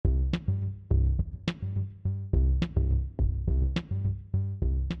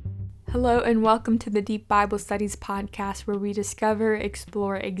Hello and welcome to the Deep Bible Studies podcast, where we discover,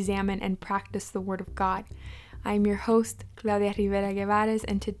 explore, examine, and practice the Word of God. I am your host, Claudia Rivera Guevares,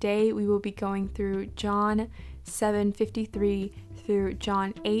 and today we will be going through John 7:53 through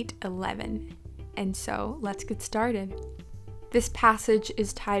John 8:11. And so let's get started. This passage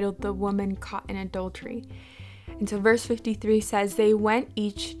is titled "The Woman Caught in Adultery." And so verse 53 says, "They went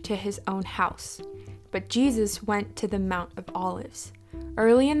each to his own house, but Jesus went to the Mount of Olives.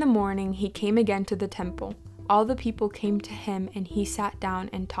 Early in the morning, he came again to the temple. All the people came to him, and he sat down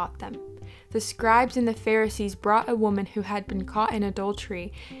and taught them. The scribes and the Pharisees brought a woman who had been caught in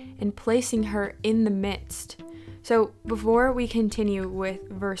adultery, and placing her in the midst." So before we continue with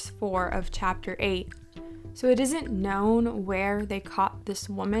verse 4 of chapter 8, so it isn't known where they caught this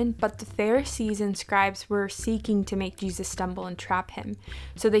woman, but the Pharisees and scribes were seeking to make Jesus stumble and trap him,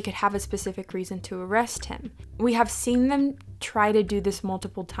 so they could have a specific reason to arrest him. We have seen them try to do this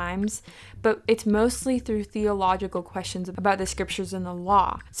multiple times, but it's mostly through theological questions about the scriptures and the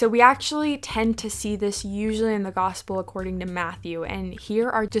law. So we actually tend to see this usually in the gospel according to Matthew, and here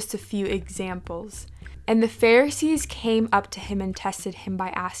are just a few examples. "And the Pharisees came up to him and tested him by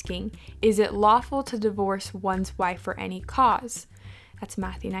asking, 'Is it lawful to divorce one's wife for any cause?'" That's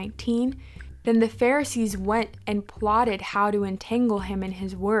Matthew 19. "Then the Pharisees went and plotted how to entangle him in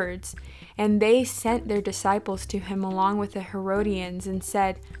his words. And they sent their disciples to him along with the Herodians and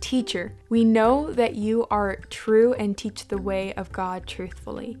said, 'Teacher, we know that you are true and teach the way of God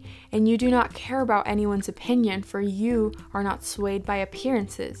truthfully, and you do not care about anyone's opinion, for you are not swayed by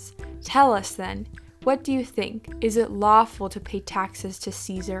appearances. Tell us then, what do you think? Is it lawful to pay taxes to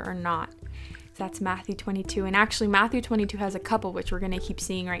Caesar or not?'" That's Matthew 22. And actually, Matthew 22 has a couple, which we're going to keep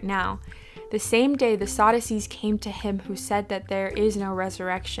seeing right now. "The same day, the Sadducees came to him who said that there is no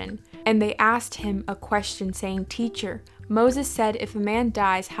resurrection. And they asked him a question, saying, 'Teacher, Moses said if a man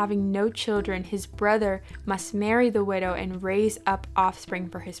dies having no children, his brother must marry the widow and raise up offspring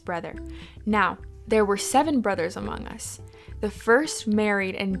for his brother. Now, there were 7 brothers among us. The first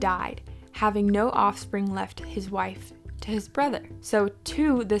married and died, having no offspring left his wife to his brother. So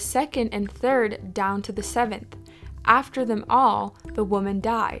to the second and third down to the 7th. After them all, the woman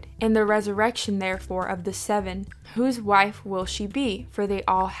died. In the resurrection, therefore, of the 7, whose wife will she be? For they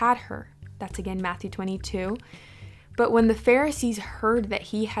all had her." That's again Matthew 22. "But when the Pharisees heard that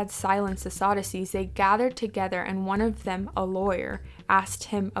he had silenced the Sadducees, they gathered together, and one of them, a lawyer, asked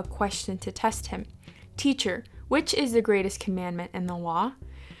him a question to test him. 'Teacher, which is the greatest commandment in the law?'"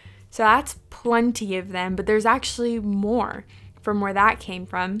 So that's plenty of them, but there's actually more from where that came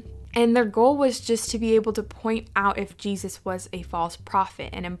from. And their goal was just to be able to point out if Jesus was a false prophet,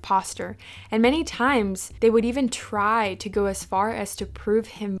 an imposter. And many times they would even try to go as far as to prove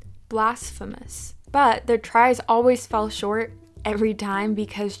him blasphemous. But their tries always fell short every time,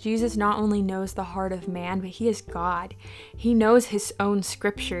 because Jesus not only knows the heart of man, but he is God. He knows his own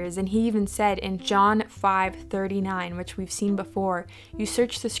scriptures, and he even said in John 5:39, which we've seen before, "You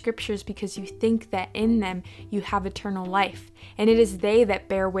search the scriptures because you think that in them you have eternal life, and it is they that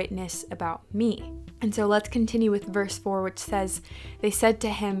bear witness about me." And so let's continue with verse 4, which says, "They said to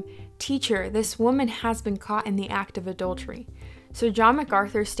him, 'Teacher, this woman has been caught in the act of adultery.'" So John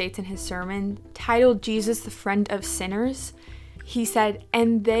MacArthur states in his sermon, titled "Jesus the Friend of Sinners," he said,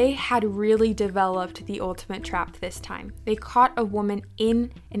 "And they had really developed the ultimate trap this time. They caught a woman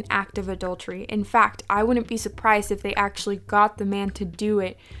in an act of adultery. In fact, I wouldn't be surprised if they actually got the man to do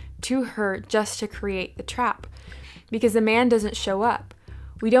it to her just to create the trap, because the man doesn't show up.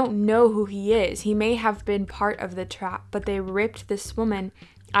 We don't know who he is. He may have been part of the trap, but they ripped this woman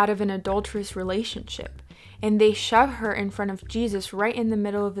out of an adulterous relationship, and they shove her in front of Jesus right in the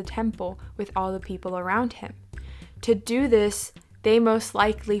middle of the temple with all the people around him. To do this, they most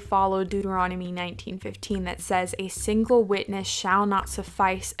likely followed Deuteronomy 19:15 that says, 'A single witness shall not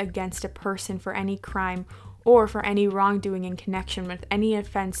suffice against a person for any crime or for any wrongdoing in connection with any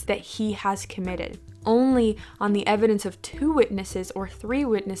offense that he has committed. Only on the evidence of 2 witnesses or 3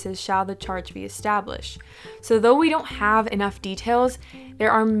 witnesses shall the charge be established.'" So though we don't have enough details,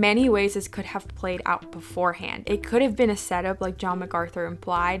 there are many ways this could have played out beforehand. It could have been a setup like John MacArthur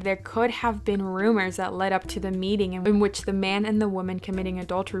implied. There could have been rumors that led up to the meeting in which the man and the woman committing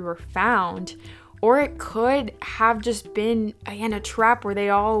adultery were found. Or it could have just been, again, a trap where they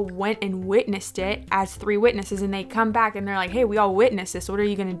all went and witnessed it as 3 witnesses, and they come back and they're like, "Hey, we all witnessed this. What are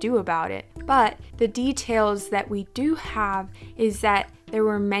you going to do about it?" But the details that we do have is that there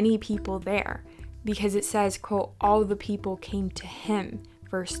were many people there, because it says, quote, "All the people came to him,"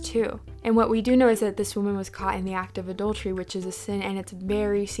 verse 2. And what we do know is that this woman was caught in the act of adultery, which is a sin, and it's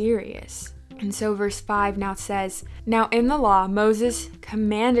very serious. And so verse 5 now says, "Now in the law, Moses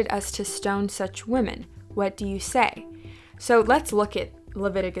commanded us to stone such women. What do you say?" So let's look at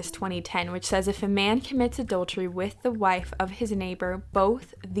Leviticus 20:10, which says, "If a man commits adultery with the wife of his neighbor,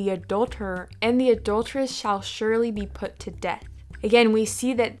 both the adulterer and the adulteress shall surely be put to death." Again, we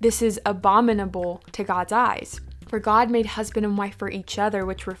see that this is abominable to God's eyes. For God made husband and wife for each other,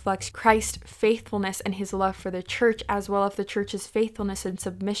 which reflects Christ's faithfulness and his love for the church, as well as the church's faithfulness and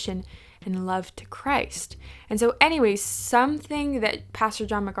submission and love to Christ. And so anyways, something that Pastor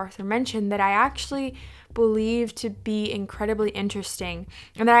John MacArthur mentioned that I actually believe to be incredibly interesting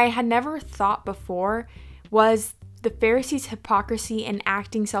and that I had never thought before was the Pharisees' hypocrisy in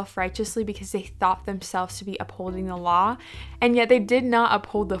acting self-righteously because they thought themselves to be upholding the law, and yet they did not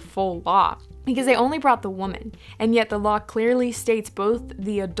uphold the full law because they only brought the woman, and yet the law clearly states both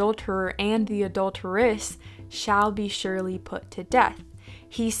the adulterer and the adulteress shall be surely put to death.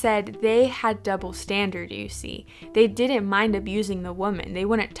 He said they had double standard, you see. They didn't mind abusing the woman. They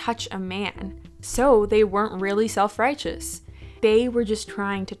wouldn't touch a man. So they weren't really self-righteous. They were just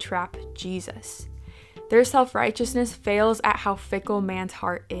trying to trap Jesus. Their self-righteousness fails at how fickle man's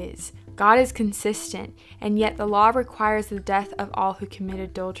heart is. God is consistent, and yet the law requires the death of all who commit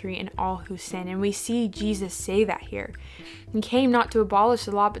adultery and all who sin. And we see Jesus say that here. He came not to abolish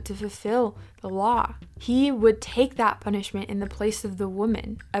the law, but to fulfill the law. He would take that punishment in the place of the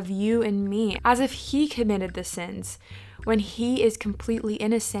woman, of you and me, as if he committed the sins, when he is completely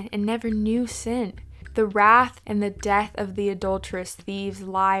innocent and never knew sin. The wrath and the death of the adulteress, thieves,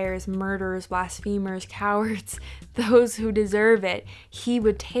 liars, murderers, blasphemers, cowards, those who deserve it, he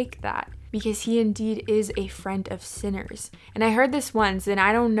would take that because he indeed is a friend of sinners. And I heard this once, and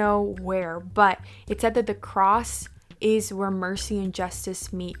I don't know where, but it said that the cross is where mercy and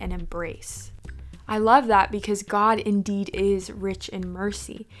justice meet and embrace. I love that because God indeed is rich in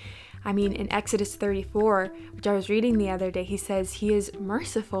mercy. I mean, in Exodus 34, which I was reading the other day, he says he is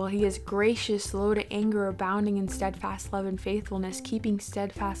merciful, he is gracious, slow to anger, abounding in steadfast love and faithfulness, keeping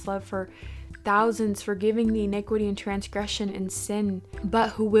steadfast love for thousands, forgiving the iniquity and transgression and sin,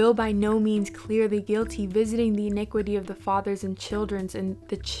 but who will by no means clear the guilty, visiting the iniquity of the fathers and children's and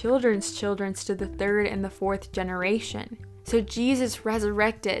the children's children's to the third and the fourth generation. So Jesus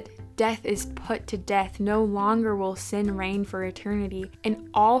resurrected. Death is put to death. No longer will sin reign for eternity, and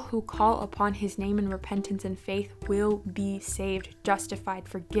all who call upon his name in repentance and faith will be saved, justified,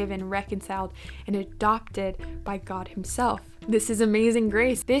 forgiven, reconciled, and adopted by God himself. This is amazing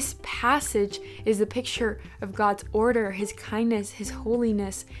grace. This passage is a picture of God's order, his kindness, his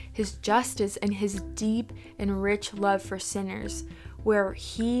holiness, his justice, and his deep and rich love for sinners, where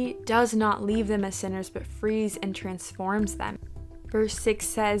he does not leave them as sinners but frees and transforms them. Verse 6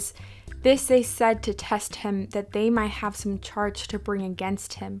 says, "This they said to test him, that they might have some charge to bring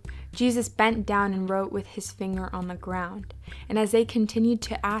against him. Jesus bent down and wrote with his finger on the ground. And as they continued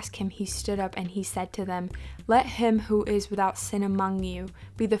to ask him, he stood up and he said to them, 'Let him who is without sin among you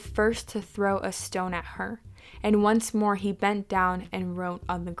be the first to throw a stone at her.' And once more he bent down and wrote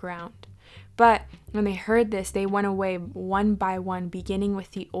on the ground. But when they heard this, they went away one by one, beginning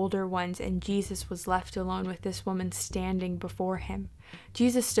with the older ones, and Jesus was left alone with this woman standing before him.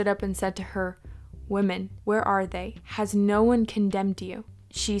 Jesus stood up and said to her, 'Women, where are they? Has no one condemned you?'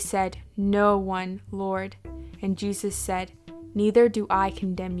 She said, 'No one, Lord.' And Jesus said, 'Neither do I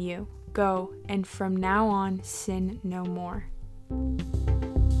condemn you. Go, and from now on sin no more.'"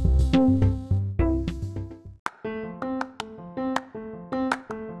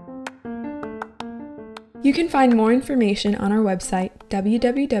 You can find more information on our website,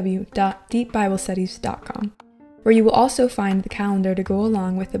 www.deepbiblestudies.com, where you will also find the calendar to go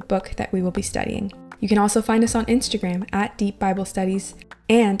along with the book that we will be studying. You can also find us on Instagram at Deep Bible Studies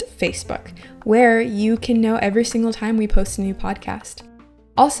and Facebook, where you can know every single time we post a new podcast.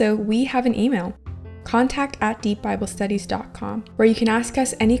 Also, we have an email, contact@deepbiblestudies.com, where you can ask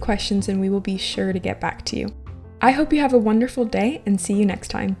us any questions and we will be sure to get back to you. I hope you have a wonderful day and see you next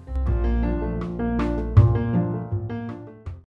time.